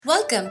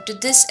Welcome to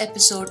this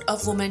episode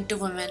of Woman to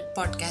Woman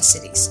podcast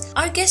series.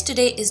 Our guest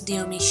today is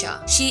Neomi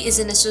Shah. She is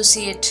an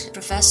associate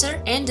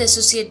professor and the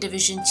associate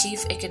division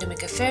chief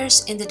academic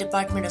affairs in the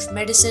Department of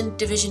Medicine,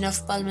 Division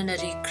of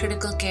Pulmonary,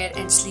 Critical Care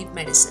and Sleep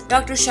Medicine.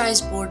 Dr. Shah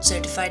is board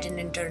certified in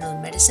internal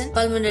medicine,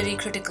 pulmonary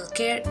critical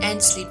care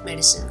and sleep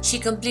medicine. She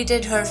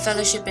completed her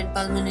fellowship in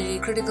pulmonary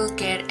critical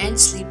care and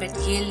sleep at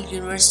Yale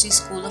University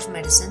School of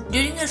Medicine.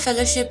 During her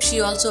fellowship,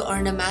 she also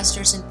earned a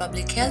master's in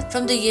public health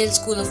from the Yale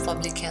School of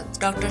Public Health.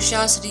 Dr.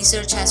 Shah's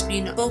research has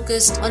been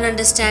focused on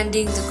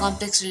understanding the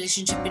complex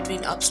relationship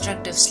between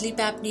obstructive sleep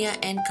apnea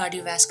and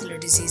cardiovascular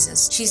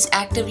diseases. She's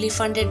actively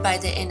funded by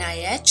the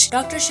NIH.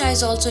 Dr. Shah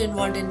is also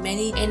involved in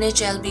many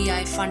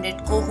NHLBI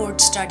funded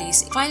cohort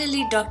studies.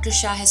 Finally, Dr.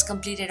 Shah has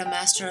completed a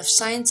Master of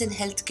Science in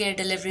Healthcare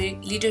Delivery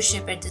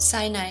Leadership at the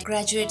Sinai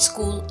Graduate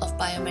School of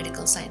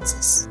Biomedical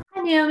Sciences.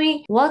 Hi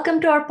Naomi, welcome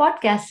to our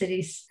podcast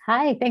series.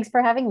 Hi, thanks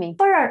for having me.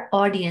 For our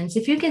audience,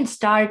 if you can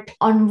start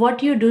on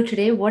what you do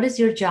today, what is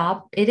your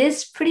job? It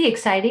is pretty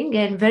exciting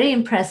and very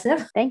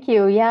impressive. Thank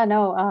you.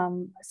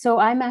 So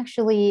I'm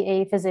actually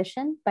a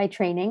physician by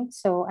training.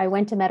 So I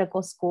went to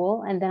medical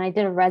school and then I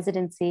did a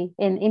residency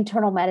in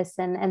internal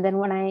medicine. And then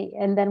when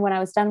I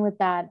was done with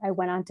that, I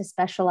went on to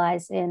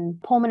specialize in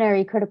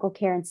pulmonary critical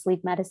care and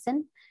sleep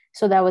medicine.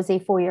 So that was a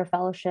 4-year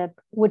fellowship,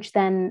 which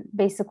then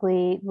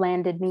basically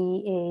landed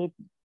me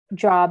a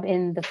job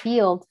in the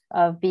field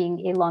of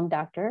being a lung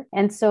doctor.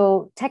 And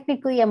so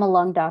technically I'm a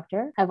lung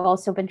doctor. I've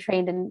also been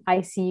trained in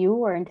ICU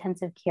or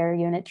intensive care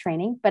unit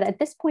training. But at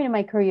this point in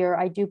my career,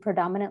 I do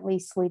predominantly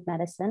sleep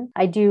medicine.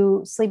 I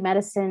do sleep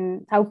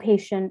medicine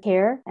outpatient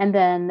care and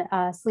then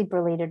sleep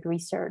related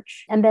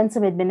research and then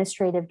some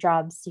administrative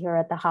jobs here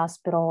at the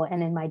hospital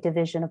and in my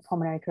division of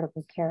pulmonary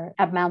critical care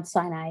at Mount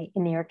Sinai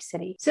in New York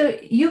City. So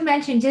you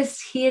mentioned,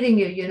 just hearing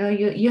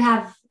you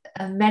have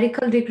a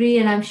medical degree,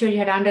 and I'm sure you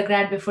had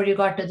undergrad before you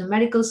got to the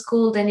medical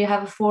school. Then you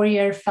have a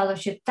 4-year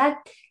fellowship. That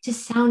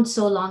just sounds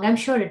so long. I'm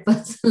sure it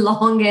was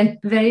long and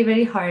very,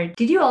 very hard.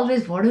 Did you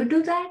always want to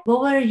do that?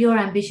 What were your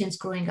ambitions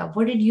growing up?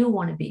 What did you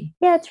want to be?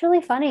 Yeah, it's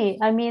really funny.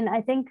 I mean,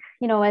 I think,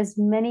 as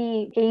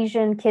many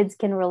Asian kids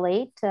can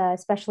relate,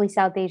 especially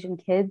South Asian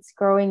kids,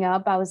 growing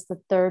up, I was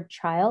the third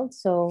child.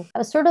 So I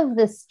was sort of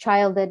this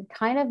child that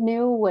kind of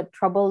knew what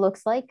trouble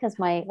looks like because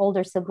my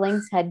older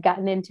siblings had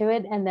gotten into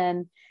it. And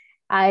then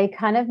I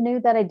kind of knew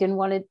that I didn't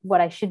want it,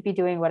 what I should be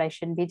doing, what I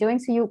shouldn't be doing.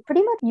 So you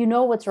pretty much,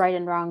 know what's right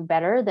and wrong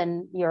better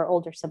than your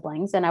older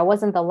siblings. And I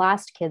wasn't the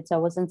last kid, so I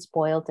wasn't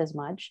spoiled as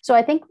much. So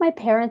I think my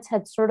parents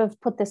had sort of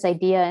put this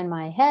idea in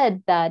my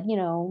head that,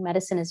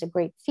 medicine is a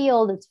great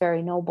field. It's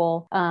very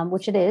noble,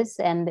 which it is.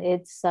 And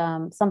it's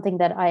something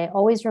that I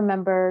always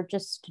remember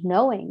just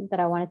knowing that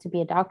I wanted to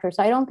be a doctor.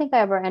 So I don't think I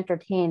ever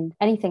entertained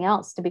anything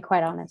else, to be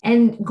quite honest.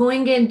 And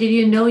going in, did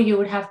you know you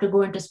would have to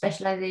go into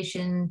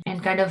specialization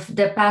and kind of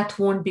the path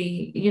won't be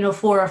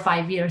 4 or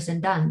 5 years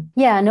and done?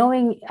 Yeah,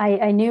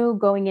 I knew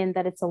going in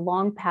that it's a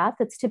long path.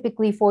 It's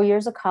typically 4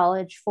 years of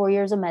college, 4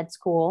 years of med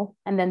school,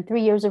 and then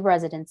 3 years of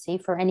residency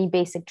for any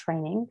basic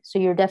training. So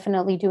you're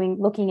definitely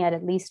looking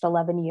at least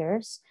 11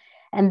 years.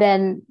 And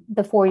then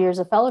the 4 years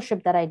of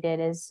fellowship that I did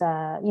is,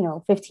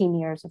 15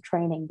 years of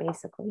training,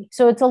 basically.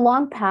 So it's a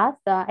long path.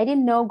 I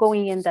didn't know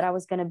going in that I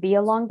was going to be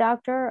a lung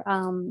doctor.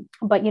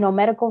 But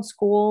medical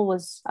school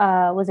was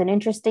an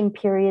interesting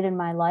period in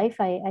my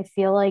life. I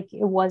feel like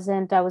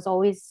I was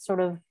always sort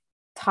of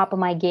top of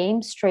my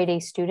game, straight A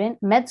student.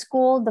 Med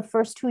school, the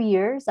first 2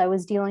 years, I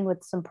was dealing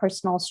with some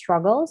personal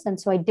struggles. And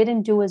so I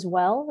didn't do as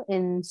well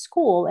in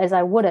school as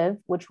I would have,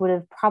 which would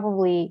have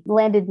probably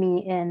landed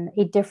me in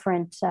a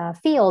different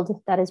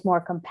field that is more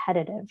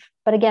competitive.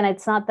 But again,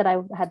 it's not that I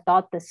had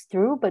thought this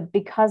through, but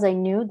because I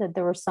knew that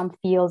there were some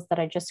fields that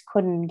I just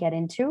couldn't get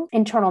into.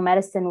 Internal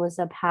medicine was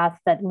a path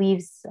that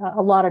leaves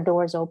a lot of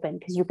doors open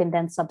because you can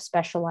then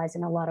subspecialize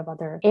in a lot of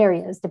other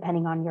areas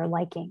depending on your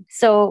liking.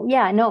 So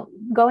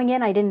going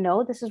in, I didn't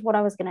know this is what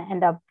I was going to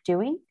end up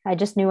doing. I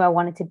just knew I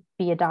wanted to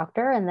be a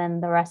doctor, and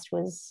then the rest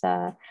was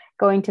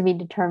going to be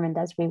determined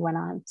as we went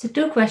on. So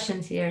 2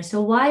 questions here.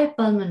 So why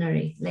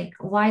pulmonary? Like,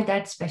 why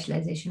that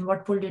specialization?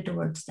 What pulled you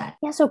towards that?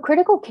 Yeah, so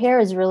critical care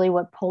is really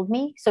what pulled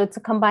me. So it's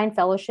a combined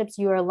fellowship.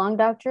 So you are a lung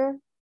doctor,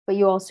 but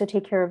you also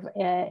take care of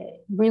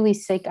really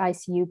sick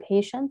ICU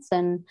patients.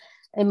 And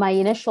my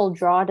initial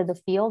draw to the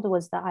field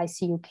was the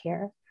ICU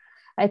care.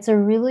 It's a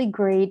really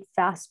great,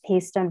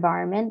 fast-paced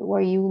environment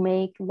where you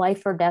make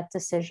life or death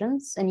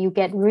decisions and you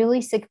get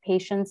really sick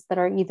patients that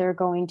are either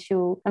going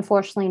to,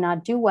 unfortunately,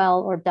 not do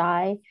well or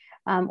die,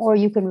 or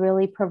you can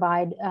really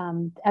provide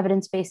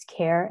evidence-based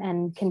care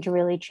and can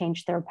really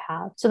change their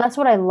path. So that's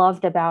what I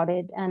loved about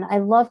it. And I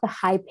love the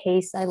high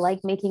pace. I like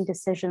making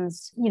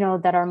decisions,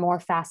 that are more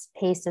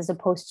fast-paced as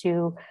opposed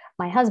to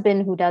my husband,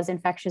 who does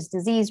infectious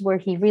disease,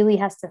 where he really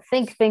has to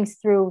think things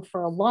through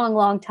for a long,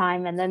 long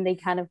time. And then they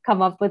kind of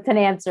come up with an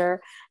answer.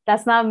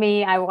 That's not me.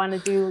 I want to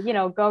do,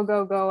 go, go,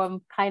 go. I'm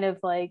kind of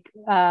like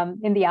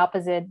in the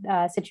opposite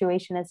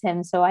situation as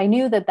him. So I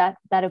knew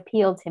that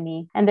appealed to me.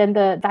 And then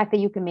the fact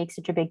that you can make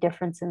such a big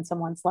difference in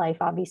someone's life,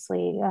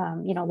 obviously,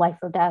 life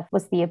or death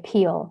was the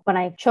appeal. When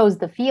I chose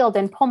the field,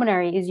 and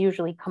pulmonary is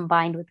usually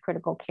combined with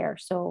critical care.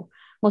 So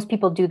most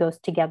people do those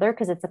together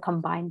because it's a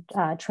combined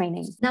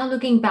training. Now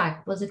looking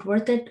back, was it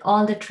worth it?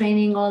 All the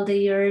training, all the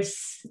years,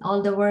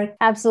 all the work?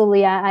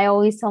 Absolutely. I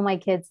always tell my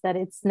kids that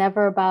it's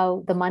never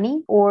about the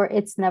money or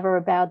it's never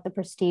about the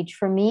prestige.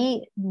 For me,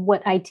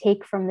 what I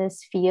take from this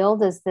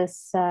field is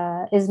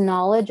is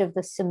knowledge of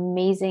this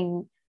amazing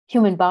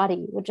human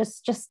body, which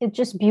is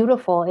just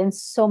beautiful in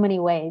so many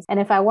ways. And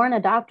if I weren't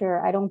a doctor,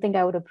 I don't think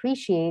I would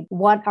appreciate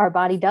what our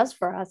body does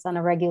for us on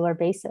a regular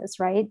basis,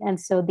 right? And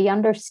so the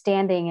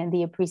understanding and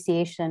the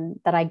appreciation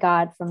that I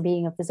got from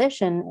being a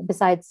physician,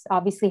 besides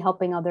obviously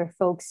helping other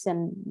folks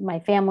and my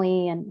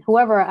family and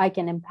whoever I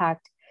can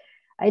impact,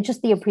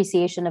 just the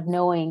appreciation of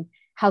knowing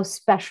how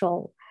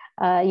special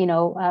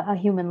a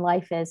human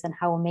life is and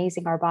how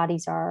amazing our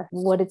bodies are,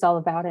 what it's all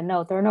about. And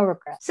no, there are no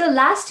regrets. So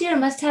last year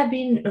must have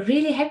been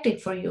really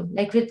hectic for you,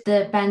 like with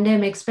the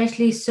pandemic,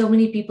 especially so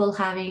many people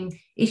having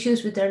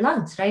issues with their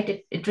lungs,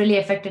 right? It really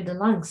affected the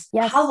lungs.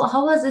 Yes.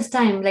 How was this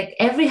time? Like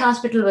every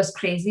hospital was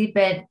crazy,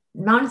 but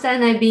Mount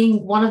Sinai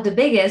being one of the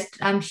biggest,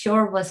 I'm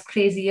sure was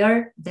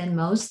crazier than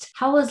most.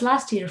 How was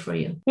last year for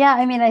you? Yeah,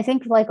 I mean, I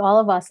think like all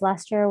of us,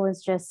 last year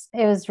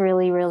it was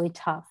really, really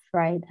tough,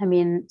 right? I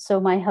mean,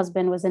 so my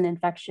husband is an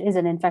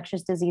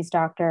infectious disease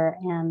doctor.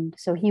 And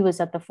so he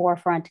was at the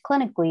forefront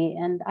clinically,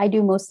 and I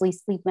do mostly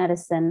sleep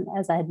medicine,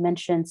 as I had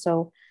mentioned.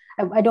 So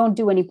I don't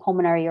do any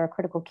pulmonary or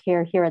critical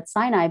care here at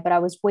Sinai, but I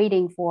was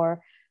waiting for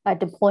a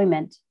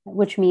deployment,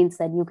 which means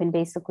that you can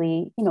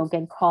basically,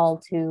 get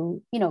called to,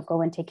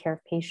 go and take care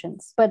of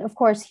patients. But of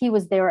course, he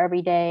was there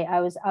every day. I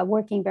was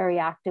working very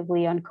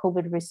actively on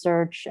COVID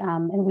research,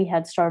 and we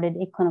had started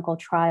a clinical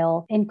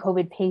trial in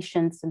COVID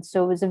patients. And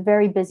so it was a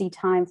very busy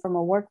time from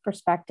a work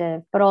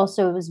perspective, but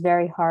also it was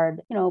very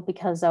hard,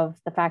 because of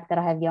the fact that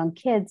I have young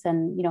kids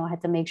and, I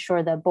had to make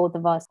sure that both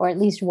of us, or at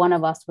least one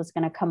of us, was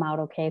going to come out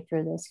okay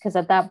through this. Because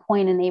at that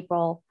point in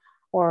April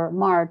or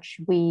March,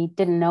 we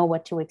didn't know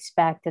what to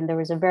expect. And there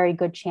was a very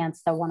good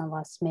chance that one of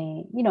us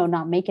may,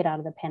 not make it out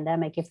of the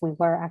pandemic if we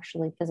were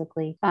actually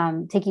physically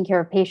taking care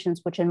of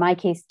patients, which in my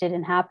case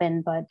didn't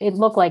happen, but it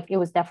looked like it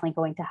was definitely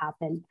going to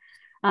happen.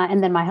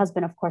 And then my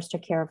husband, of course,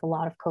 took care of a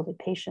lot of COVID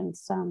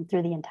patients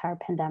through the entire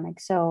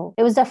pandemic. So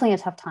it was definitely a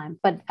tough time,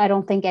 but I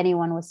don't think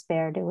anyone was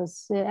spared. It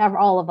was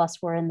all of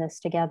us were in this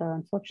together,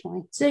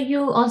 unfortunately. So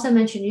you also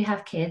mentioned you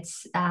have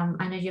kids.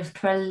 I know you have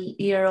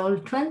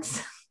 12-year-old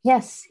twins.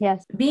 Yes.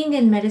 Being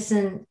in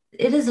medicine,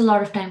 it is a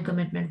lot of time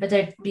commitment, whether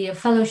it be a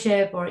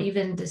fellowship or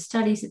even the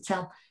studies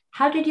itself.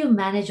 How did you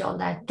manage all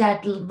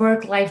that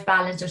work-life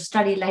balance or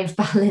study-life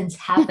balance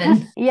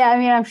happen? Yeah, I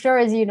mean, I'm sure,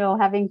 as you know,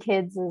 having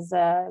kids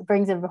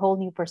brings a whole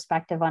new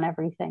perspective on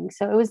everything.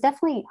 So it was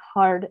definitely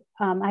hard.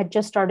 I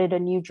just started a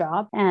new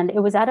job, and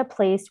it was at a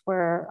place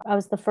where I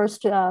was the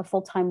first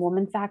full-time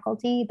woman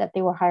faculty that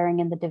they were hiring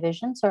in the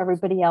division. So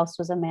everybody else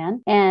was a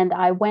man. And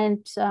I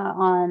went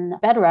on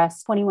bed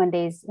rest 21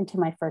 days into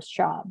my first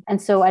job.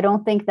 And so I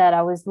don't think that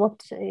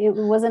it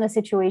wasn't a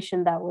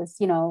situation that was,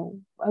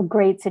 a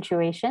great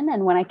situation.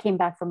 And when I came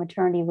back from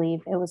maternity leave,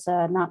 it was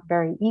not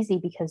very easy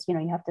because,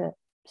 you have to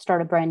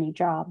start a brand new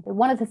job.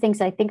 One of the things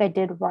I think I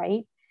did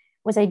right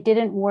was I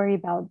didn't worry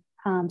about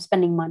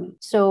spending money.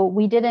 So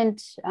we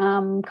didn't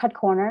cut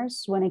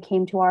corners when it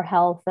came to our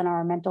health and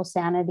our mental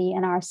sanity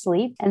and our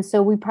sleep. And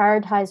so we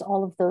prioritized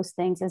all of those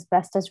things as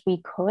best as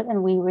we could.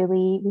 And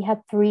we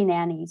had 3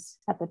 nannies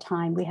at the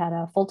time. We had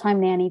a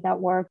full-time nanny that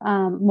worked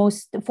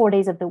most 4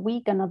 days of the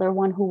week, another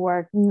one who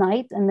worked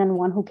nights, and then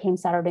one who came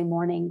Saturday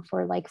morning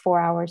for like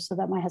 4 hours so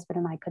that my husband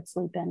and I could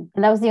sleep in.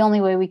 And that was the only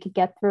way we could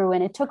get through.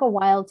 And it took a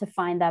while to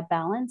find that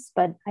balance.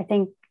 But I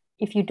think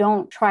if you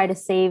don't try to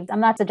save,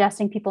 I'm not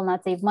suggesting people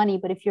not save money,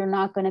 but if you're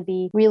not going to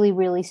be really,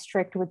 really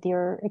strict with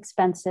your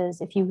expenses,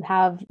 if you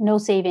have no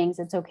savings,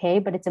 it's okay,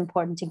 but it's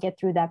important to get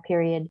through that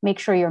period. Make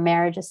sure your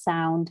marriage is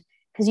sound,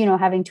 because,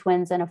 having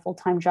twins and a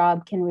full-time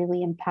job can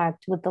really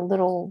impact with the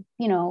little,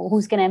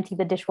 who's going to empty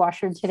the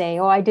dishwasher today?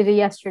 Oh, I did it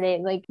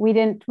yesterday. Like we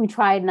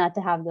tried not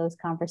to have those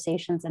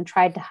conversations and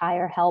tried to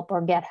hire help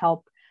or get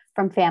help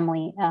from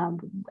family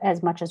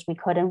as much as we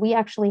could. And we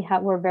actually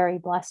were very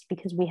blessed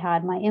because we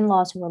had my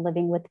in-laws who were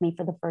living with me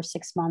for the first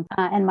 6 months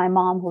and my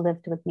mom who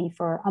lived with me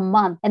for a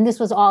month. And this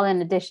was all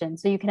in addition.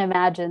 So you can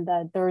imagine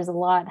that there was a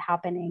lot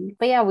happening.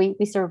 But yeah, we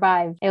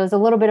survived. It was a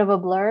little bit of a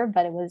blur,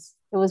 but it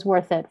was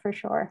worth it for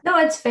sure. No,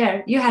 it's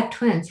fair. You had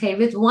twins. Hey,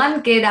 with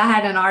one kid, I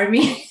had an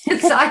army.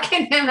 So I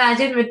can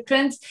imagine with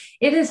twins,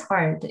 it is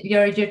hard.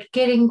 You're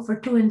caring for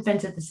 2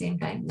 infants at the same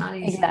time. Not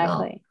easy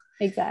exactly. at all.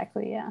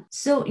 Exactly. Yeah.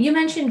 So you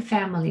mentioned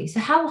family. So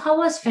how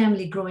was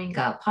family growing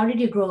up? How did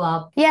you grow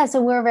up? Yeah,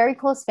 so we're a very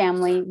close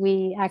family.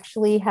 We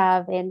actually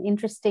have an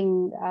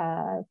interesting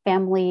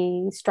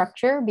family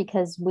structure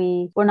because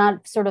we're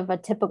not sort of a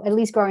typical, at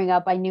least growing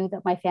up, I knew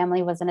that my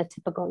family wasn't a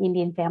typical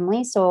Indian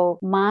family. So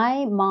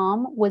my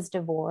mom was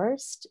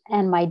divorced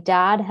and my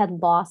dad had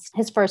lost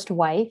his first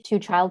wife to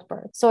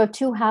childbirth. So I have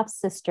two half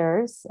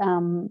sisters,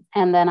 and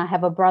then I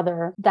have a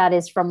brother that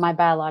is from my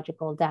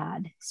biological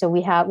dad. So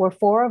we're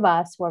four of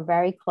us. We're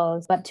very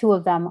close, but two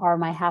of them are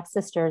my half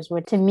sisters,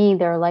 which to me,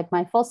 they're like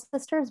my full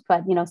sisters.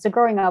 But, so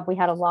growing up, we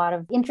had a lot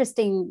of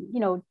interesting,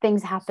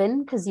 things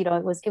happen because, it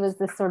was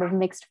this sort of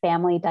mixed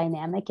family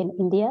dynamic in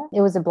India.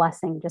 It was a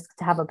blessing just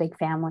to have a big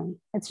family.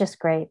 It's just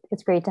great.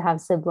 It's great to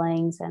have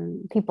siblings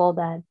and people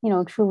that,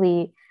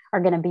 truly are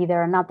going to be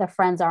there. Not that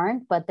friends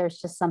aren't, but there's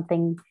just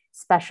something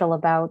special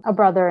about a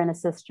brother and a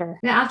sister.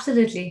 Yeah,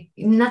 absolutely.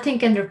 Nothing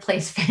can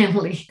replace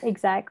family.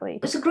 Exactly.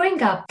 So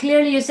growing up,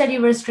 clearly you said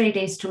you were a straight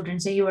A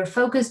student, so you were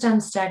focused on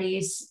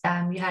studies,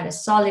 you had a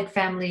solid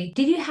family.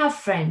 Did you have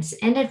friends?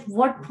 And at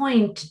what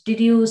point did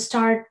you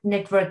start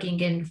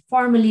networking in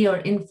formally or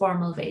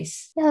informal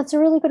ways? Yeah, that's a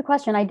really good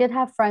question. I did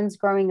have friends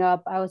growing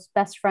up. I was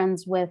best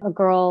friends with a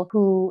girl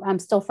who I'm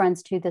still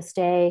friends to this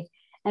day.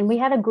 And we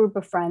had a group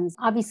of friends.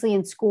 Obviously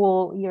in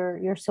school,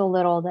 you're so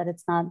little that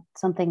it's not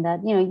something that,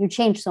 you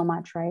change so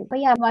much, right? But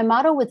yeah, my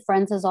motto with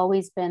friends has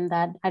always been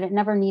that I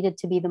never needed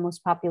to be the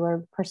most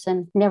popular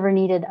person, never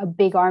needed a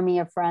big army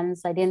of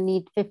friends. I didn't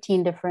need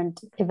 15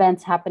 different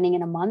events happening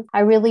in a month.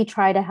 I really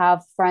try to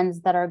have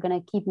friends that are going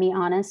to keep me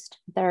honest,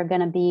 that are going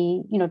to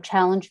be,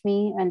 challenge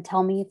me and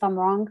tell me if I'm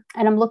wrong.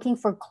 And I'm looking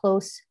for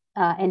close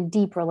and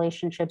deep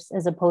relationships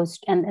as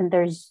opposed and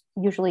there's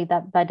usually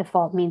that by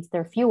default means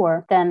they're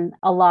fewer than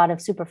a lot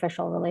of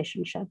superficial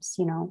relationships.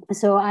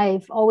 So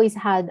I've always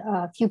had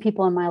a few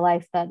people in my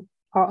life that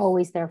are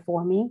always there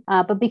for me.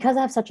 But because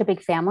I have such a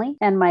big family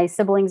and my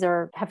siblings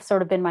have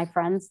sort of been my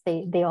friends,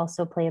 they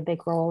also play a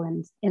big role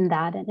in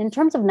that. And in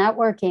terms of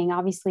networking,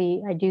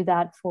 obviously I do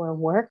that for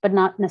work, but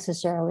not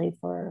necessarily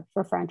for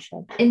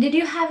friendship. And did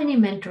you have any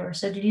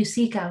mentors or did you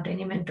seek out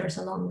any mentors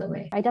along the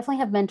way? I definitely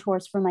have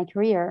mentors for my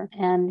career.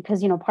 And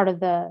because, part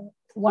of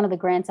one of the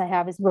grants I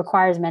have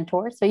requires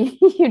mentors. So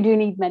you do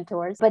need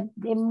mentors, but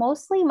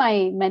mostly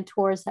my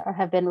mentors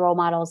have been role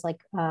models. Like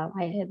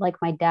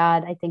my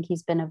dad, I think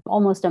he's been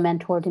almost a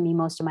mentor to me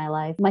most of my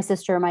life. My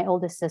sister, my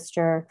oldest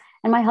sister,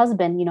 and my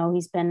husband,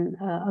 he's been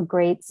a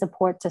great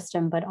support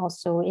system, but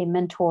also a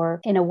mentor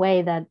in a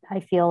way that I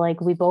feel like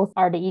we both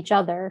are to each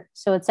other.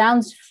 So it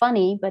sounds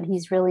funny, but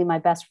he's really my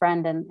best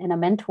friend and a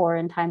mentor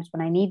in times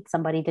when I need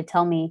somebody to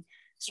tell me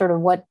sort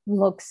of what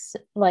looks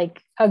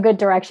like a good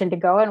direction to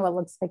go and what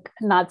looks like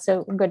not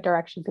so good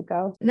direction to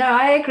go. No,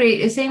 I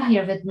agree. Same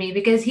here with me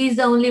because he's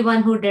the only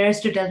one who dares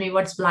to tell me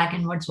what's black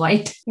and what's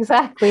white.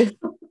 Exactly.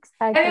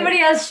 Everybody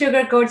else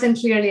sugarcoats and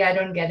clearly I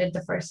don't get it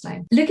the first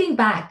time. Looking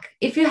back,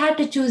 if you had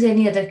to choose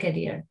any other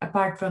career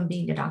apart from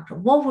being a doctor,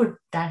 what would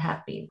that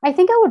have been? I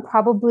think I would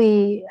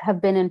probably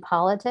have been in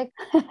politics.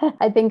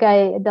 I think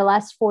the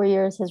last 4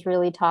 years has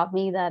really taught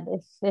me that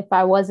if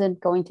I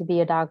wasn't going to be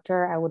a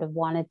doctor, I would have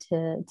wanted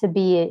to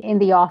be in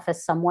the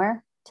office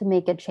somewhere to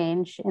make a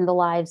change in the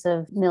lives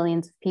of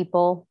millions of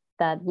people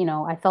that,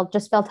 I felt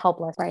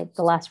helpless, right?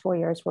 The last 4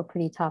 years were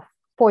pretty tough.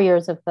 4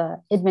 years of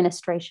the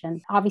administration.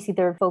 Obviously,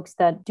 there are folks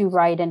that do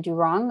right and do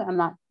wrong.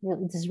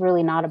 This is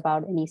really not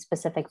about any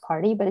specific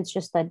party, but it's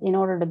just that in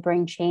order to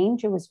bring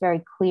change, it was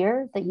very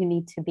clear that you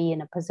need to be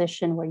in a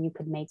position where you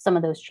could make some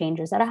of those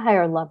changes at a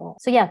higher level.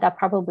 So yeah, that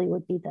probably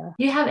would be Do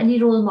you have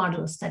any role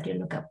models that you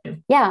look up to?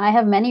 Yeah, I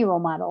have many role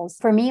models.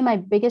 For me, my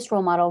biggest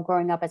role model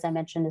growing up, as I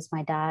mentioned, is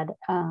my dad.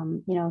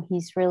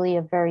 He's really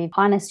a very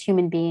honest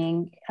human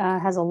being,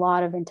 has a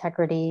lot of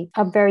integrity,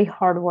 a very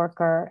hard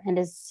worker, and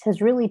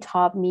has really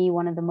taught me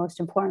one of the most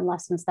important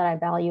lessons that I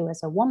value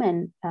as a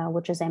woman,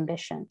 which is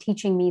ambition,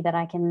 teaching me that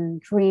I can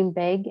dream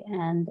big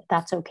and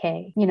that's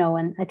okay.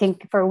 And I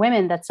think for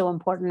women, that's so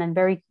important. And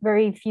very,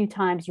 very few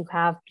times you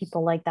have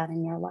people like that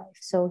in your life.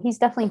 So he's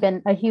definitely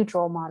been a huge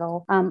role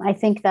model. I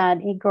think that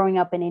growing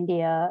up in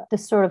India,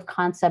 this sort of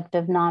concept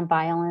of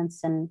nonviolence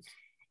and,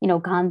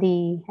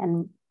 Gandhi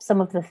and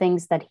some of the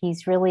things that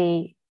he's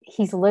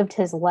lived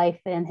his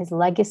life and his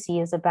legacy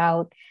is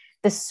about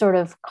this sort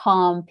of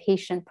calm,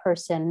 patient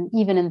person,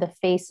 even in the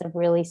face of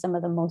really some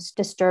of the most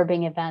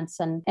disturbing events.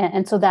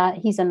 And so that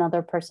he's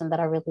another person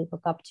that I really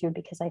look up to,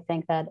 because I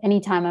think that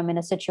anytime I'm in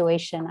a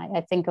situation,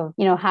 I think of,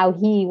 how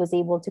he was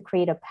able to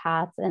create a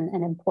path and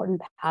an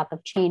important path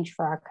of change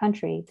for our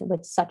country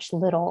with such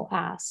little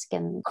ask,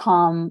 and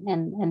calm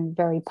and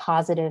very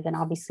positive. And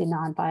obviously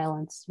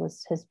nonviolence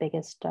was his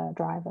biggest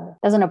driver.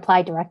 Doesn't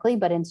apply directly,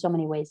 but in so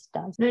many ways it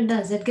does. No, it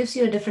does. It gives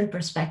you a different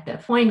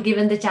perspective. Point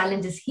given the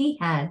challenges he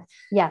had.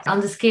 Yes. On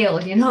the scale,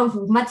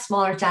 much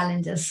smaller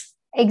challenges.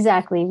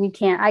 Exactly.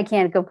 I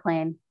can't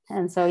complain.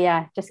 And so,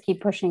 yeah, just keep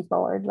pushing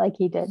forward like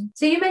he did.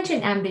 So you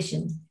mentioned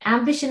ambition.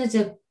 Ambition is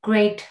a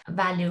great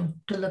value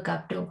to look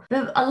up to.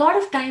 But a lot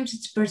of times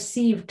it's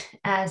perceived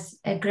as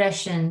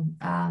aggression,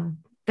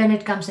 when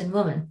it comes in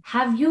women.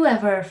 Have you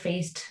ever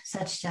faced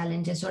such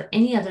challenges or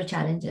any other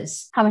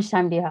challenges? How much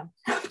time do you have?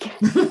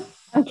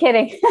 I'm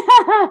kidding.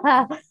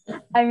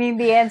 I mean,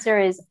 the answer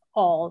is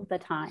all the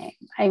time.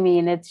 I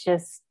mean, it's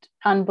just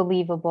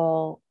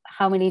unbelievable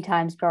how many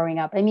times growing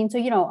up. I mean, so,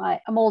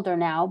 I'm older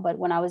now, but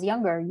when I was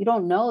younger, you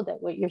don't know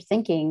that what you're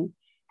thinking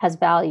has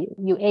value.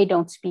 You, A,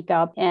 don't speak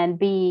up, and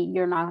B,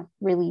 you're not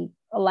really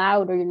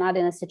allowed, or you're not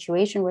in a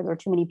situation where there are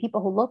too many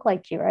people who look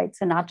like you, right?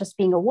 So not just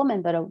being a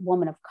woman, but a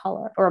woman of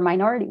color or a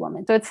minority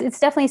woman. So it's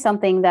definitely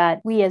something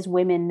that we as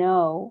women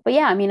know. But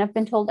yeah, I mean, I've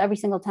been told every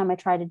single time I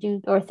try to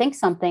do or think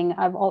something,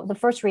 the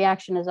first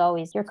reaction is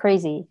always, you're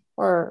crazy,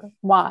 or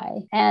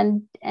why?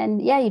 And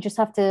yeah, you just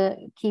have to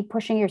keep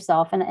pushing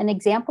yourself. And an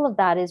example of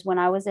that is when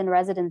I was in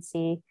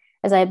residency.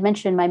 As I had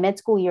mentioned, my med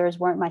school years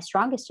weren't my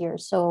strongest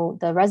years. So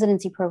the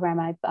residency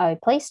program I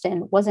placed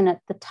in wasn't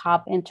at the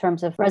top in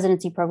terms of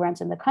residency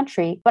programs in the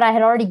country, but I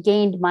had already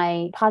gained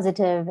my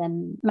positive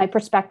and my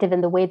perspective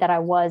in the way that I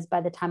was by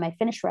the time I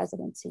finished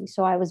residency.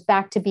 So I was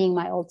back to being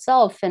my old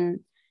self, and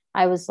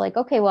I was like,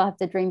 okay, well, I have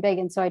to dream big.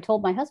 And so I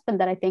told my husband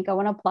that I think I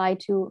want to apply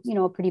to,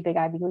 a pretty big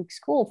Ivy League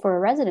school for a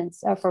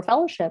residence, for a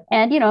fellowship.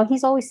 And,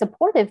 he's always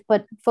supportive,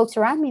 but folks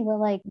around me were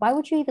like, why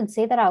would you even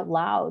say that out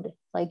loud?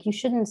 Like, you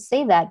shouldn't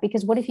say that,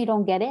 because what if you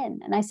don't get in?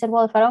 And I said,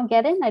 well, if I don't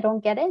get in, I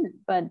don't get in,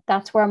 but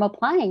that's where I'm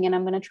applying, and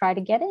I'm going to try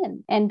to get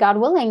in. And God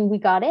willing, we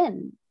got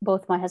in,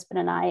 both my husband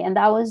and I. And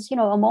that was,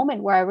 a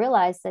moment where I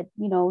realized that,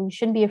 you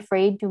shouldn't be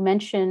afraid to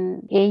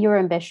mention, A, you're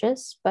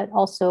ambitious, but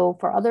also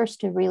for others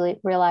to really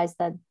realize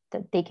that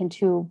they can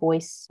too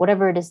voice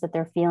whatever it is that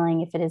they're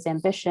feeling, if it is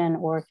ambition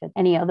or if it's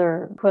any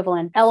other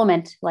equivalent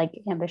element like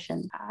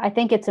ambition. I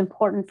think it's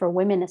important for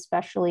women,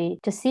 especially,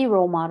 to see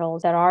role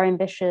models that are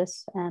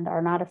ambitious and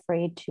are not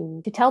afraid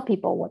to tell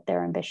people what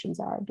their ambitions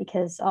are,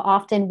 because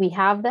often we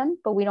have them,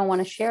 but we don't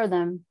want to share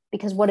them,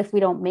 because what if we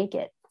don't make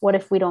it? What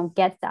if we don't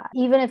get that?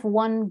 Even if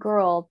one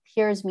girl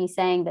hears me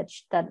saying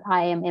that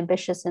I am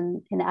ambitious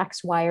in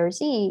X, Y, or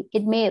Z,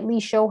 it may at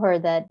least show her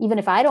that even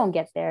if I don't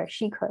get there,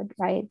 she could,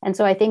 right? And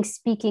so I think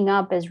speaking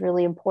up is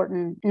really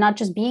important, not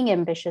just being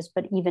ambitious,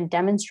 but even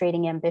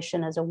demonstrating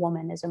ambition as a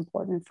woman is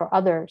important for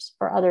others,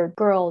 for other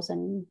girls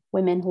and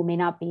women who may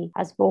not be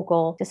as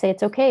vocal, to say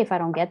it's okay if I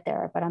don't get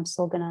there, but I'm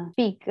still going to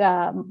speak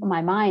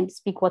my mind,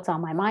 speak what's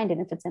on my mind.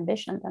 And if it's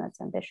ambition, then it's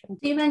ambition.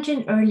 You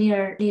mentioned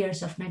earlier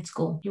years of med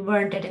school, you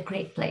weren't at a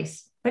great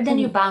place, but then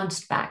you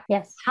bounced back.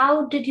 Yes.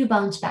 How did you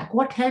bounce back?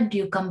 What helped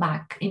you come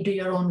back into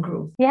your own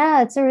groove?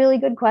 Yeah, it's a really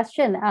good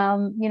question.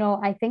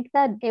 I think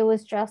that it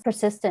was just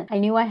persistent. I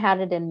knew I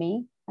had it in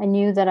me. I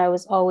knew that I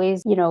was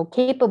always,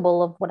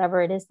 capable of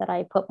whatever it is that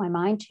I put my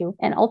mind to.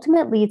 And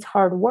ultimately, it's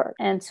hard work.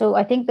 And so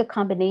I think the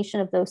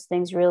combination of those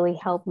things really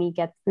helped me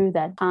get through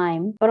that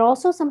time, but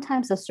also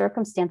sometimes the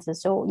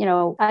circumstances.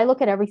 So, I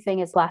look at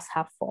everything as glass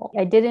half full.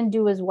 I didn't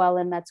do as well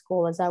in med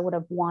school as I would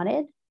have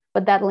wanted,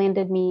 but that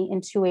landed me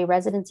into a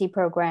residency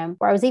program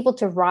where I was able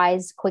to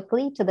rise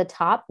quickly to the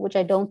top, which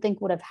I don't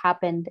think would have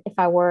happened if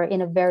I were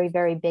in a very,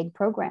 very big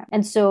program.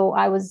 And so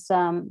I was,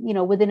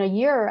 within a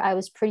year, I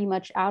was pretty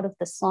much out of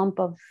the slump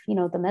of,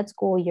 the med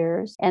school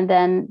years. And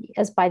then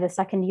as by the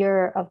second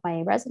year of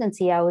my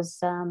residency, I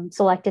was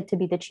selected to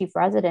be the chief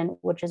resident,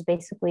 which is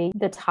basically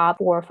the top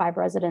 4 or 5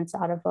 residents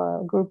out of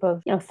a group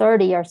of,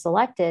 30 are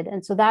selected.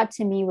 And so that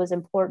to me was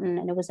important.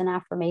 And it was an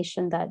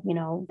affirmation that,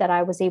 that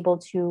I was able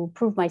to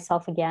prove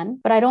myself again.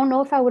 But I don't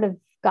know if I would have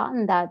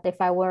gotten that if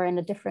I were in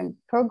a different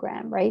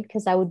program, right?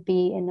 Because I would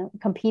be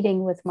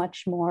competing with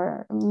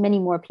many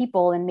more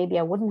people, and maybe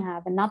I wouldn't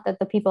have. And not that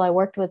the people I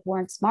worked with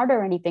weren't smart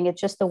or anything.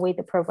 It's just the way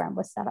the program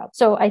was set up.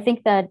 So I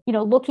think that,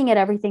 looking at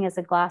everything as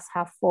a glass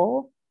half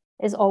full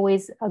is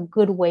always a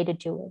good way to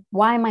do it.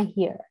 Why am I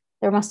here?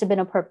 There must have been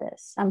a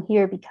purpose. I'm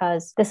here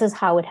because this is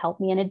how it helped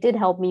me. And it did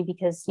help me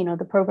because,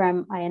 the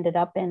program I ended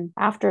up in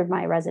after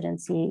my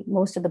residency,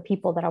 most of the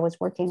people that I was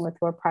working with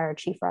were prior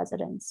chief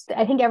residents.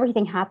 I think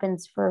everything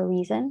happens for a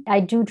reason. I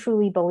do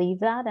truly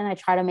believe that. And I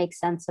try to make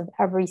sense of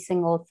every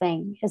single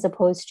thing as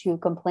opposed to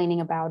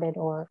complaining about it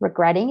or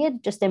regretting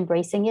it, just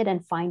embracing it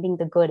and finding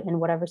the good in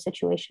whatever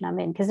situation I'm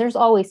in. Because there's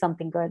always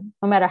something good,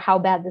 no matter how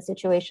bad the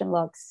situation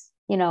looks.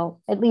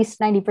 At least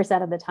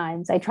 90% of the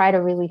times, I try to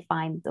really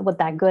find what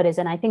that good is.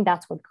 And I think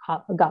that's what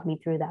got me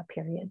through that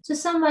period. So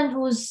someone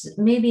who's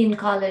maybe in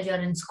college or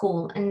in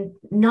school and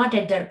not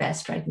at their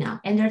best right now,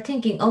 and they're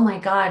thinking, oh my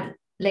God,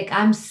 like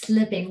I'm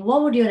slipping.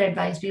 What would your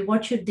advice be?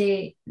 What should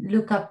they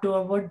look up to,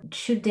 or what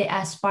should they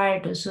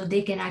aspire to so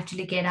they can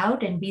actually get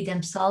out and be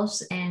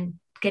themselves and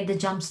get the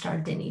jump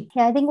start they need?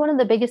 Yeah, I think one of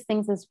the biggest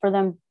things is for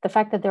them, the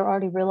fact that they're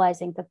already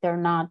realizing that they're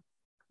not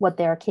what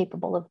they are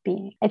capable of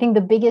being. I think the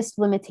biggest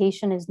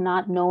limitation is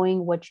not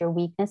knowing what your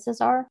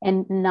weaknesses are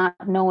and not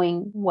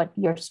knowing what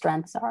your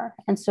strengths are.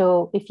 And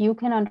so if you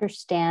can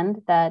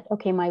understand that,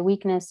 okay, my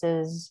weakness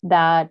is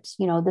that,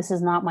 this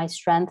is not my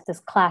strength, this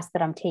class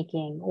that I'm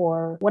taking,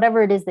 or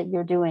whatever it is that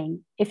you're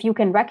doing, if you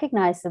can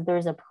recognize that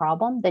there's a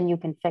problem, then you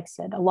can fix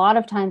it. A lot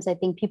of times I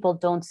think people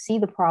don't see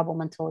the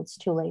problem until it's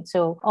too late.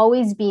 So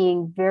always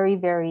being very,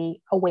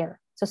 very aware.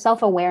 So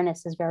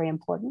self-awareness is very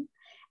important,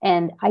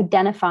 and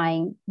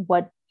identifying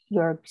what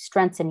your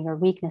strengths and your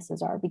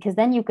weaknesses are, because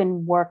then you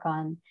can work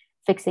on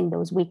fixing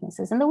those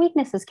weaknesses. And the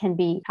weaknesses can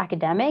be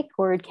academic,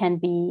 or it can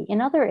be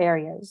in other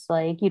areas,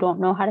 like you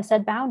don't know how to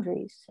set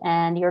boundaries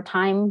and your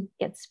time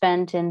gets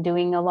spent in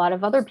doing a lot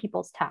of other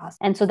people's tasks.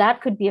 And so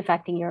that could be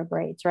affecting your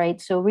grades, right?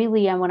 So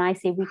really, and when I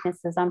say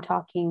weaknesses, I'm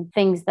talking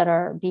things that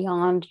are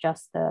beyond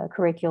just the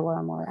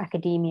curriculum or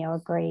academia or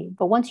grade.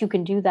 But once you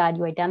can do that,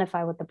 you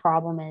identify what the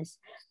problem is,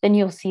 then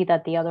you'll see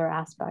that the other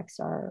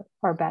aspects are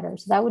better.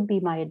 So that would be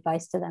my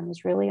advice to them,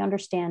 is really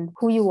understand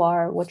who you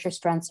are, what your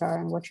strengths are,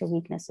 and what your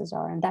weaknesses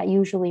are. And that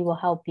usually will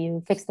help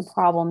you fix the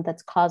problem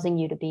that's causing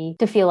you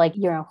to feel like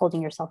you're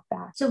holding yourself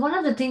back. So one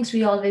of the things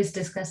we always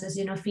discuss is,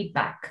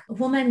 feedback.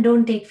 Women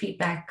don't take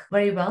feedback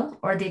very well,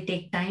 or they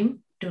take time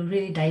to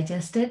really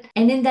digest it.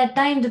 And in that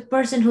time, the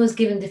person who is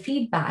given the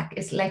feedback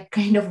is like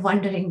kind of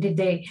wondering, did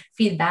they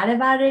feel bad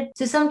about it?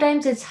 So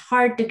sometimes it's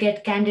hard to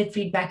get candid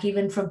feedback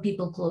even from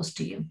people close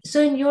to you.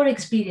 So in your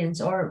experience,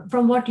 or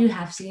from what you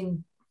have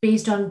seen,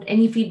 based on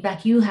any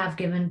feedback you have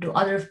given to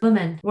other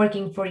women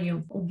working for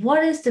you,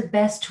 what is the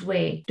best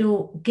way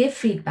to give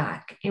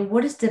feedback, and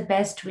what is the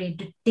best way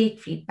to take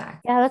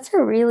feedback? Yeah, that's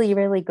a really,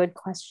 really good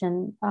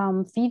question.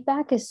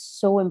 Feedback is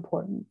so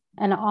important.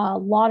 And a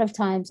lot of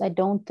times I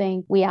don't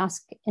think we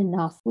ask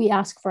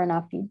for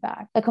enough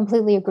feedback. I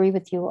completely agree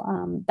with you.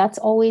 That's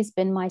always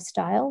been my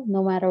style.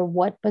 No matter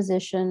what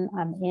position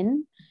I'm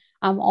in,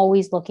 I'm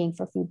always looking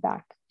for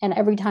feedback. And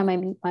every time I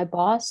meet my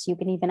boss, you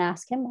can even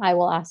ask him, I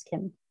will ask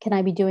him, can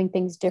I be doing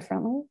things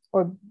differently?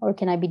 Or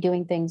can I be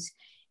doing things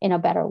in a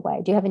better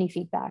way? Do you have any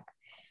feedback?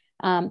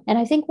 And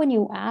I think when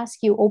you ask,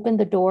 you open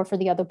the door for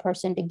the other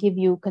person to give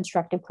you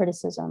constructive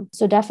criticism.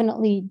 So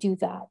definitely do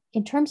that.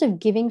 In terms of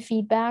giving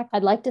feedback,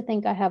 I'd like to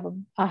think I have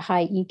a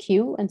high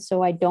EQ. And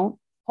so I don't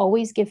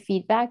always give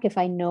feedback if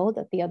I know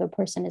that the other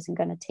person isn't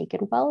going to take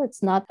it well.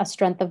 It's not a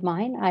strength of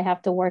mine. I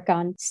have to work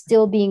on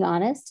still being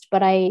honest,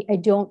 but I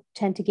don't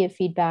tend to give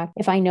feedback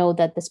if I know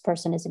that this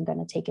person isn't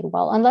going to take it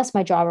well, unless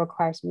my job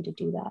requires me to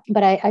do that.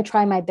 But I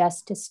try my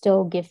best to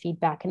still give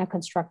feedback in a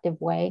constructive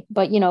way.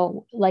 But,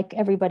 like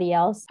everybody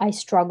else, I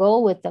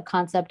struggle with the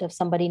concept of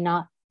somebody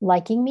not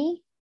liking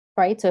me,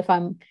 right? So if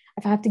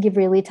I have to give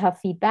really tough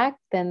feedback,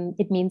 then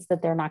it means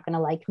that they're not going to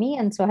like me.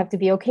 And so I have to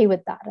be okay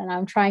with that. And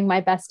I'm trying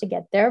my best to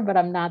get there, but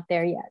I'm not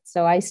there yet.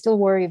 So I still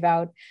worry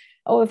about,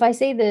 if I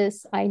say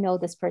this, I know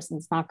this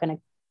person's not going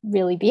to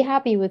really be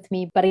happy with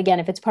me. But again,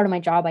 if it's part of my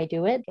job, I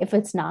do it. If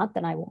it's not,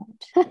 then I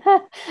won't.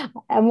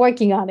 I'm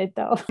working on it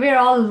though. We're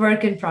all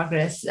work in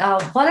progress.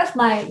 One of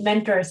my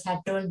mentors had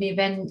told me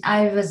when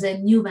I was a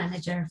new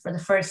manager for the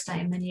first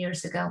time many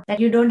years ago, that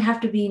you don't have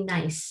to be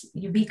nice,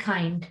 you be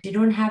kind. You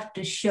don't have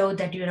to show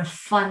that you're a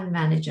fun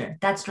manager.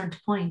 That's not the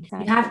point.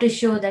 Right. You have to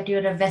show that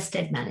you're a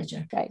vested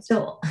manager. Right.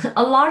 So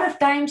a lot of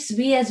times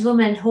we as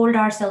women hold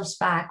ourselves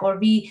back, or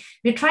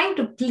we're trying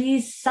to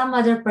please some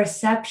other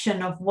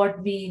perception of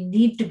what we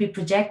need to be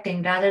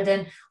projecting rather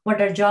than what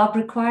our job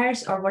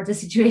requires or what the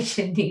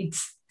situation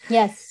needs.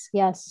 Yes.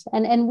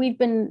 And we've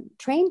been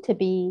trained to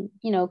be,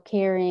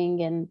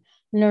 caring and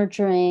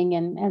nurturing,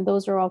 and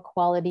those are all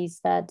qualities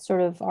that sort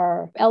of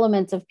are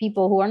elements of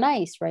people who are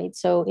nice, right?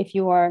 So if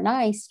you are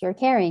nice, you're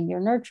caring, you're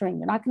nurturing,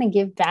 you're not going to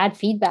give bad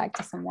feedback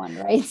to someone,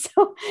 right?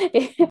 So,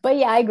 but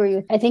yeah, I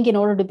agree. I think in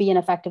order to be an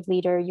effective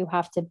leader, you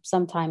have to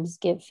sometimes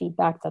give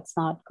feedback that's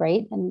not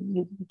great, and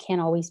you can't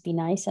always be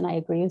nice. And I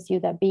agree with you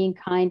that being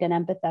kind and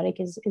empathetic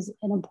is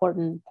an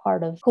important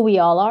part of who we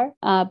all are.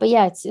 But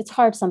yeah, it's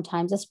hard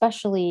sometimes,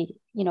 especially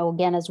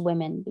again, as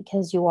women,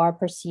 because you are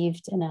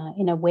perceived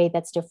in a way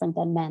that's different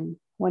than men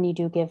when you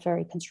do give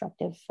very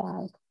constructive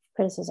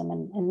criticism.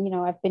 And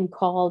I've been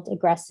called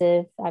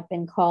aggressive. I've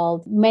been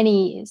called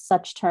many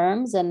such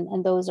terms.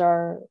 And those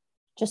are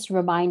just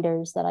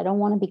reminders that I don't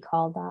want to be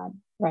called that.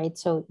 Right.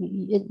 So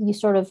you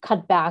sort of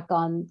cut back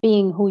on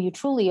being who you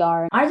truly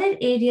are. Are there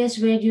areas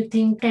where you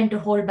think tend to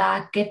hold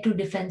back, get too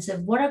defensive?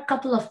 What are a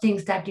couple of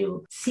things that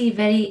you see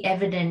very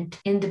evident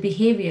in the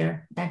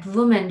behavior that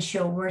women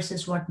show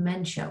versus what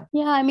men show?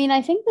 Yeah,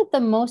 I think that the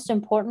most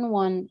important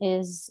one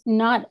is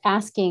not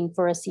asking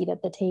for a seat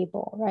at the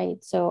table,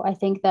 right? So I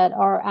think that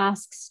our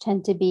asks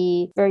tend to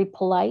be very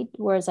polite,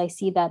 whereas I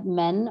see that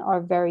men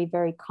are very,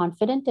 very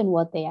confident in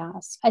what they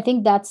ask. I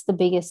think that's the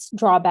biggest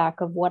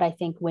drawback of what I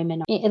think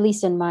women are, at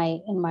least in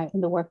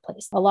the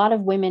workplace. A lot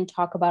of women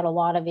talk about a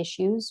lot of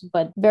issues,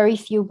 but very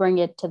few bring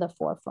it to the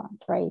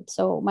forefront, right?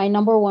 So my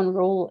number one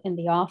rule in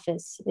the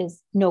office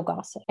is no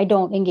gossip. I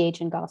don't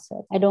engage in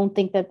gossip. I don't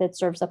think that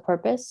serves a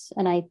purpose.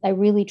 And I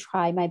really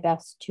try my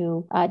best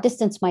to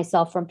distance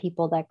myself from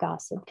people that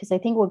gossip, because I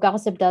think what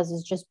gossip does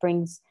is just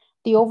brings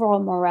the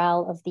overall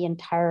morale of the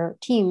entire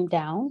team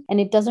down. And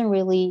it doesn't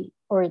really,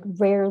 or it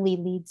rarely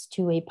leads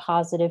to a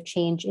positive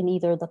change in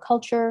either the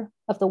culture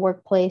of the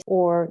workplace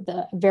or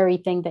the very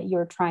thing that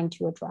you're trying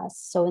to address.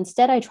 So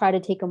instead, I try to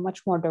take a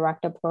much more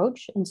direct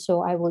approach. And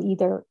so I will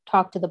either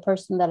talk to the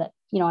person that,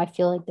 I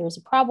feel like there's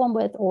a problem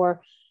with,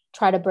 or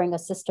try to bring a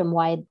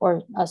system-wide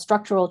or a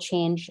structural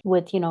change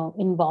with,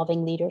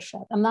 involving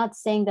leadership. I'm not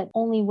saying that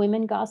only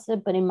women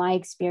gossip, but in my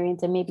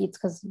experience, and maybe it's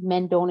because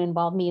men don't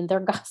involve me in their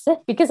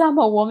gossip because I'm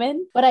a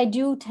woman, but I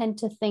do tend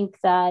to think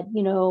that,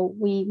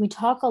 we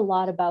talk a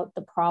lot about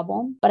the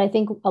problem, but I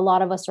think a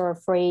lot of us are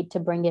afraid to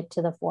bring it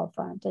to the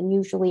forefront. And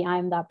usually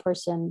I'm that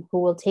person who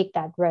will take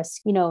that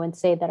risk, and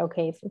say that,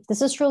 okay, if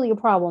this is truly a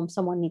problem,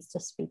 someone needs to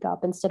speak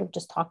up instead of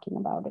just talking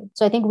about it.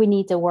 So I think we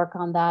need to work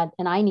on that,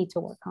 and I need to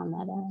work on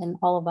that, and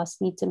all of us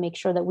need to make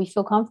sure that we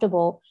feel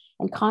comfortable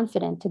and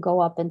confident to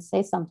go up and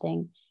say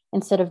something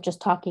instead of just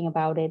talking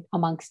about it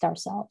amongst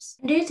ourselves.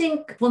 Do you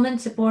think women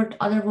support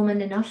other women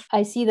enough?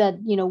 I see that,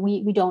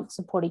 we don't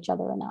support each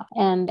other enough.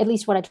 And at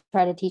least what I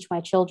try to teach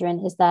my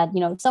children is that,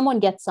 if someone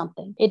gets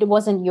something, it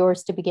wasn't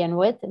yours to begin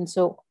with. And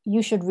so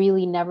you should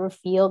really never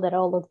feel that,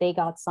 oh, look, they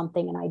got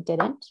something and I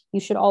didn't.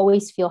 You should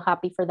always feel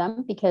happy for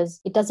them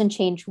because it doesn't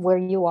change where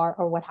you are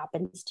or what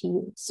happens to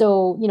you.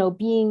 So,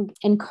 being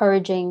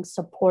encouraging,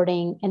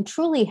 supporting, and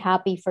truly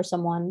happy for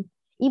someone,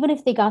 even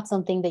if they got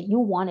something that you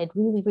wanted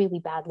really, really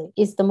badly,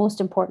 is the most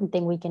important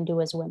thing we can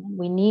do as women.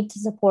 We need to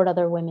support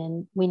other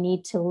women. We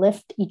need to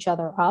lift each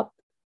other up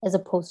as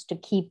opposed to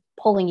keep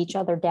pulling each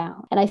other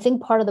down. And I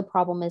think part of the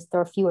problem is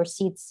there are fewer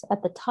seats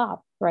at the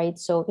top, right?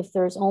 So if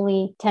there's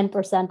only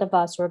 10% of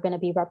us who are going to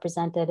be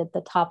represented at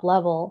the top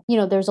level,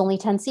 there's only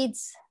 10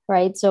 seats,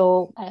 right?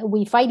 So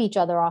we fight each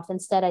other off.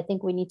 Instead, I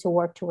think we need to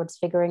work towards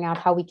figuring out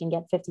how we can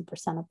get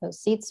 50% of those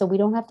seats so we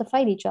don't have to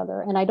fight each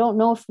other. And I don't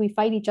know if we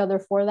fight each other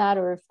for that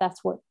or if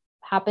that's what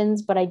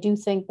happens, but I do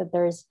think that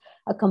there's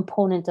a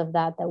component of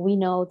that we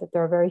know that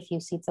there are very few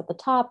seats at the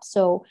top.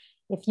 So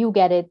if you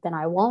get it, then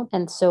I won't.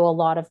 And so a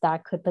lot of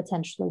that could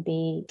potentially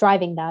be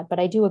driving that. But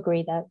I do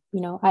agree that,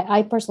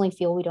 I personally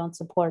feel we don't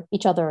support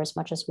each other as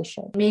much as we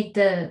should. Make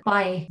the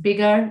pie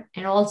bigger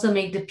and also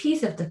make the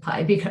piece of the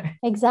pie bigger.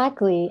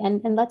 Exactly.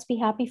 And let's be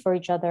happy for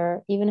each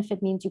other, even if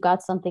it means you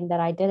got something that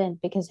I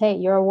didn't, because, hey,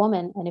 you're a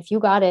woman. And if you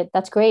got it,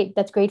 that's great.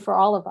 That's great for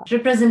all of us.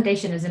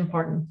 Representation is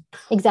important.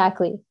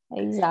 Exactly.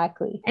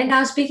 And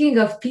now speaking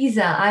of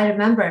pizza, I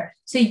remember,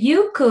 so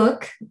you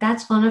cook,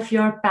 that's one of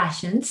your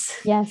passions.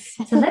 Yes.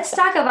 So let's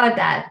talk about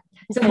that.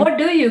 So what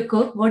do you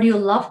cook? What do you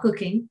love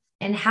cooking?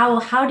 And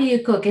how do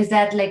you cook? Is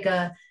that like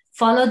a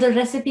follow the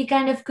recipe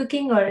kind of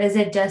cooking, or is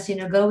it just,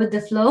 go with the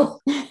flow?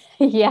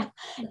 Yeah,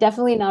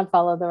 definitely not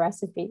follow the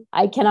recipe.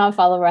 I cannot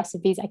follow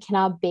recipes. I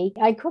cannot bake.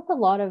 I cook a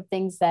lot of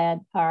things that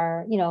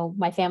are,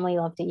 my family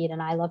love to eat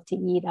and I love to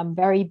eat. I'm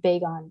very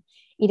big on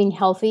eating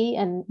healthy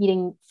and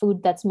eating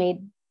food that's made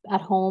at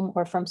home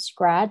or from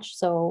scratch.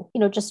 So,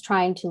 just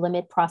trying to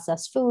limit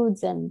processed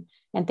foods and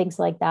things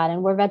like that.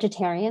 And we're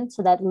vegetarian,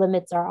 so that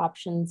limits our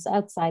options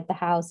outside the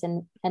house.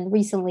 And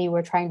recently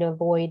we're trying to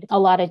avoid a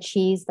lot of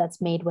cheese that's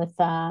made with,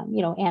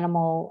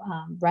 animal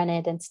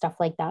rennet and stuff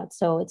like that.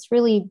 So it's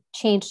really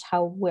changed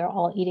how we're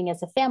all eating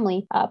as a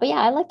family. But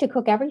yeah, I like to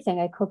cook everything.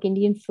 I cook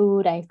Indian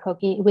food. I cook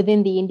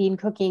within the Indian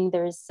cooking.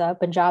 There's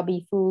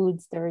Punjabi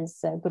foods.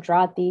 There's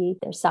Gujarati.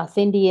 There's South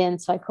Indian.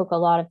 So I cook a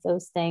lot of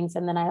those things.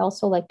 And then I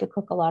also like to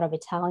cook a lot of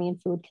Italian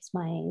food because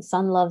my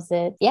son loves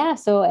it. Yeah.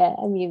 So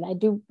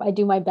I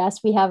do my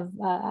best. We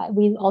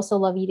also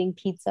love eating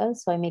pizzas.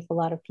 So I make a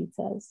lot of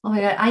pizzas. Oh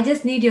my God, I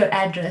just need your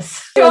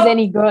address. It was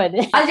any good.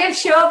 I'll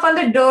just show up on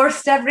the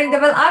doorstep, ring the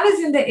bell. I was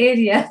in the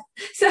area.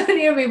 So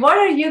Neomi, what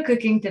are you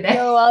cooking today?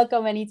 You're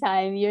welcome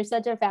anytime. You're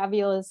such a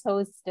fabulous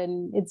host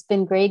and it's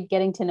been great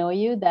getting to know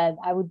you that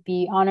I would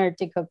be honored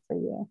to cook for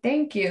you.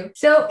 Thank you.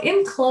 So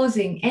in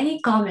closing, any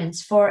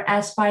comments for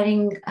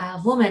aspiring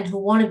women who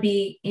want to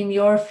be in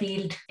your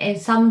field and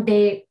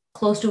someday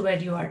close to where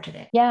you are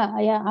today?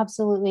 Yeah,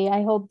 absolutely.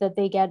 I hope that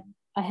they get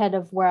ahead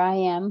of where I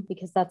am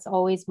because that's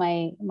always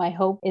my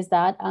hope is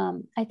that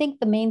I think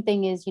the main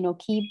thing is,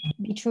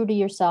 be true to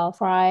yourself,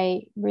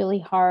 try really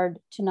hard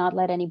to not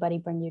let anybody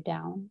bring you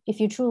down. If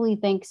you truly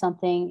think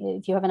something,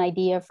 if you have an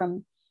idea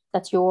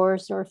that's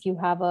yours, or if you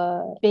have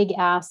a big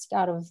ask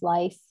out of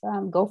life,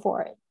 go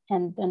for it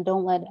and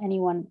don't let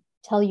anyone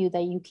tell you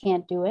that you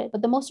can't do it.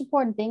 But the most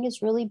important thing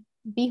is really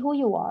be who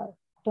you are.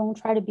 Don't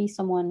try to be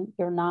someone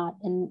you're not.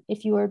 And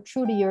if you are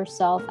true to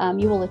yourself,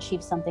 you will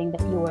achieve something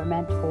that you were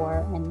meant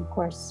for. And of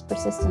course,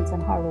 persistence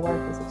and hard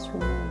work is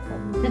extremely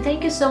important. So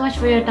thank you so much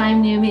for your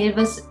time, Neomi. It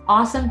was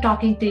awesome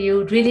talking to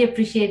you. Really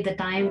appreciate the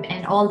time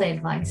and all the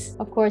advice.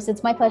 Of course,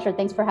 it's my pleasure.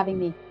 Thanks for having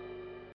me.